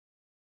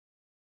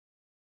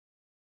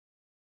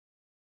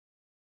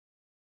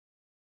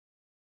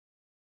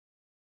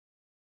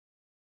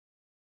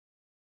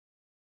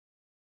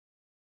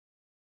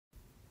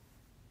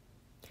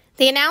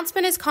The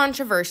announcement is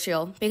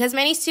controversial because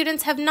many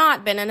students have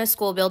not been in a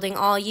school building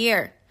all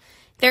year.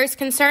 There is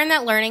concern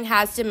that learning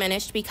has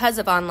diminished because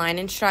of online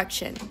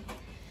instruction.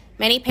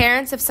 Many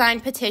parents have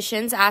signed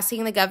petitions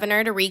asking the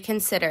governor to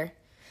reconsider.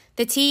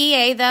 The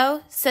TEA,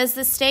 though, says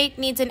the state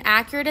needs an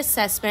accurate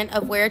assessment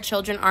of where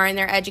children are in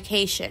their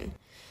education.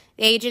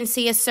 The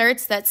agency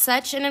asserts that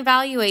such an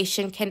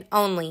evaluation can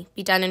only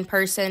be done in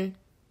person.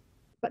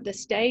 But the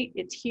state,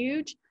 it's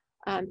huge.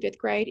 Fifth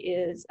grade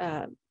is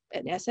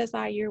an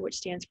SSI year, which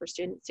stands for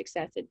Student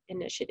Success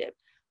Initiative.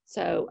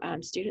 So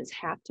students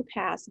have to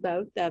pass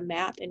both the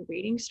math and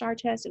reading STAR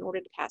test in order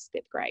to pass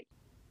fifth grade.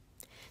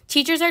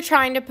 Teachers are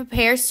trying to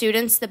prepare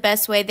students the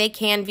best way they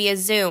can via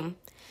Zoom.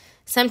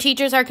 Some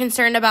teachers are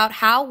concerned about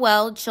how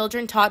well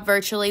children taught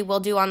virtually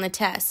will do on the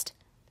test.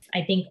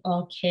 I think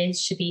all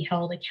kids should be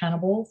held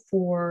accountable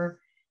for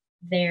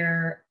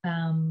their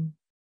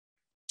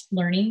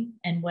learning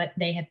and what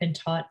they have been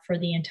taught for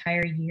the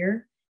entire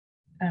year.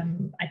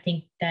 I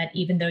think that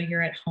even though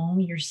you're at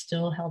home, you're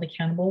still held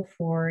accountable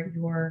for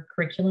your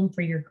curriculum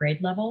for your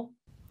grade level.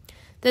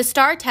 The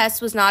STAR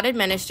test was not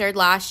administered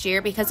last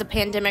year because of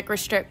pandemic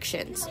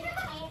restrictions.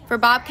 For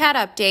Bobcat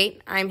Update,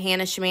 I'm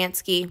Hannah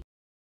Schmanske.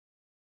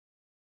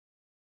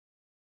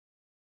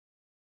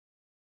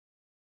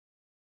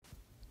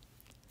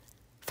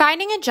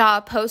 Finding a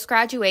job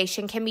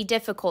post-graduation can be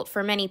difficult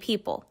for many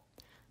people,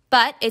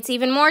 but it's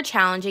even more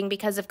challenging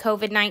because of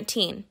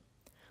COVID-19.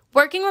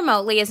 Working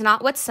remotely is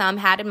not what some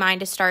had in mind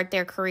to start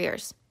their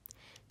careers.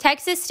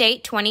 Texas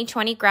State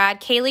 2020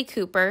 grad Kaylee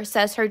Cooper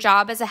says her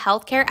job as a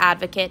healthcare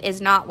advocate is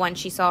not one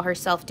she saw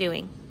herself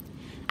doing.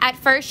 At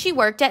first, she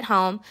worked at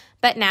home,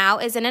 but now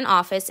is in an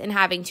office and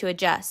having to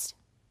adjust.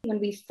 When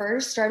we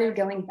first started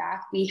going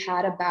back, we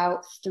had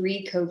about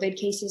 3 COVID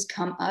cases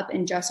come up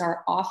in just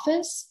our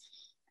office.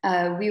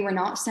 We were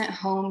not sent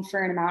home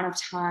for an amount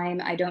of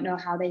time. I don't know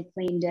how they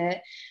claimed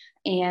it.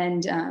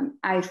 And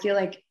I feel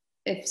like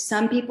if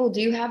some people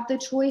do have the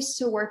choice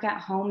to work at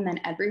home, then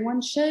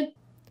everyone should.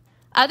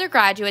 Other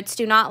graduates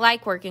do not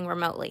like working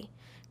remotely.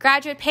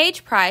 Graduate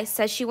Paige Price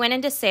says she went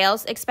into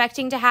sales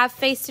expecting to have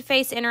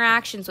face-to-face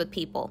interactions with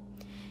people.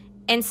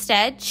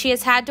 Instead, she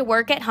has had to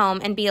work at home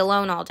and be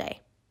alone all day.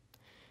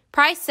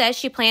 Price says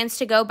she plans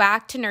to go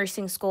back to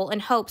nursing school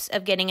in hopes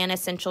of getting an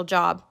essential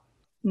job.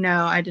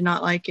 No, I did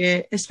not like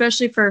it,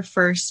 especially for a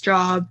first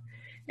job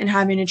and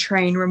having to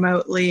train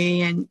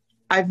remotely. And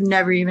I've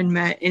never even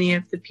met any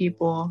of the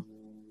people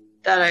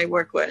that I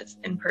work with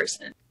in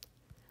person.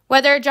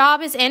 Whether a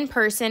job is in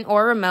person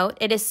or remote,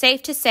 it is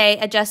safe to say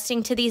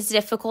adjusting to these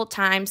difficult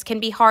times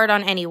can be hard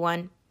on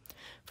anyone.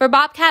 For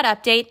Bobcat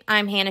Update,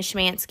 I'm Hannah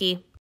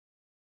Schmanske.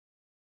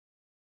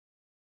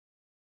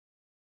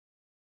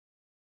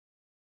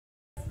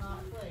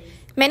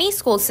 Many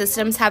school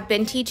systems have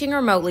been teaching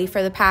remotely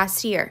for the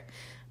past year,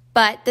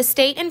 but the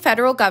state and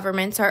federal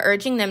governments are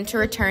urging them to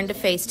return to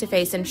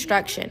face-to-face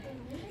instruction.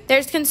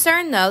 There's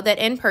concern, though, that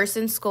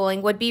in-person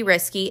schooling would be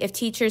risky if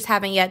teachers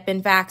haven't yet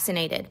been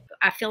vaccinated.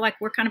 I feel like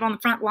we're kind of on the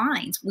front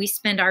lines. We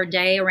spend our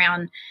day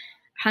around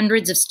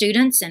hundreds of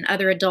students and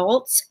other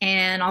adults,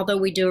 and although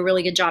we do a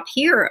really good job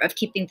here of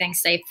keeping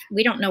things safe,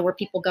 we don't know where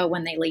people go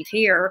when they leave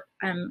here,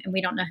 and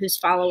we don't know who's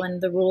following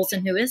the rules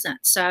and who isn't.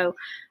 So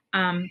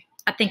I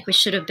think we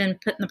should have been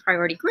put in the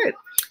priority group.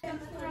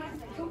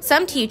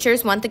 Some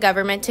teachers want the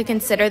government to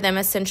consider them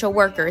essential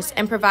workers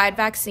and provide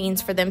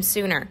vaccines for them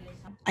sooner.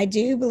 I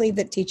do believe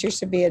that teachers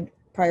should be a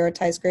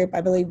prioritized group.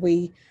 I believe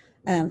we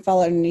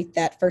fall underneath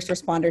that first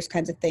responders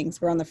kinds of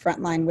things. We're on the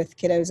front line with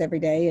kiddos every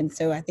day. And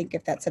so I think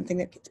if that's something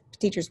that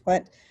teachers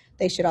want,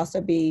 they should also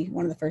be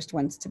one of the first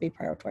ones to be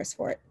prioritized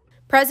for it.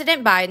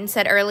 President Biden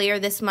said earlier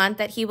this month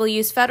that he will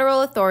use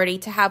federal authority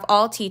to have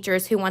all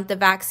teachers who want the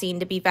vaccine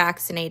to be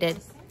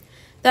vaccinated.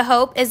 The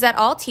hope is that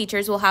all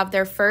teachers will have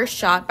their first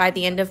shot by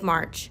the end of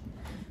March.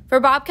 For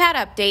Bobcat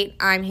Update,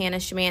 I'm Hannah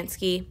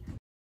Schmanske.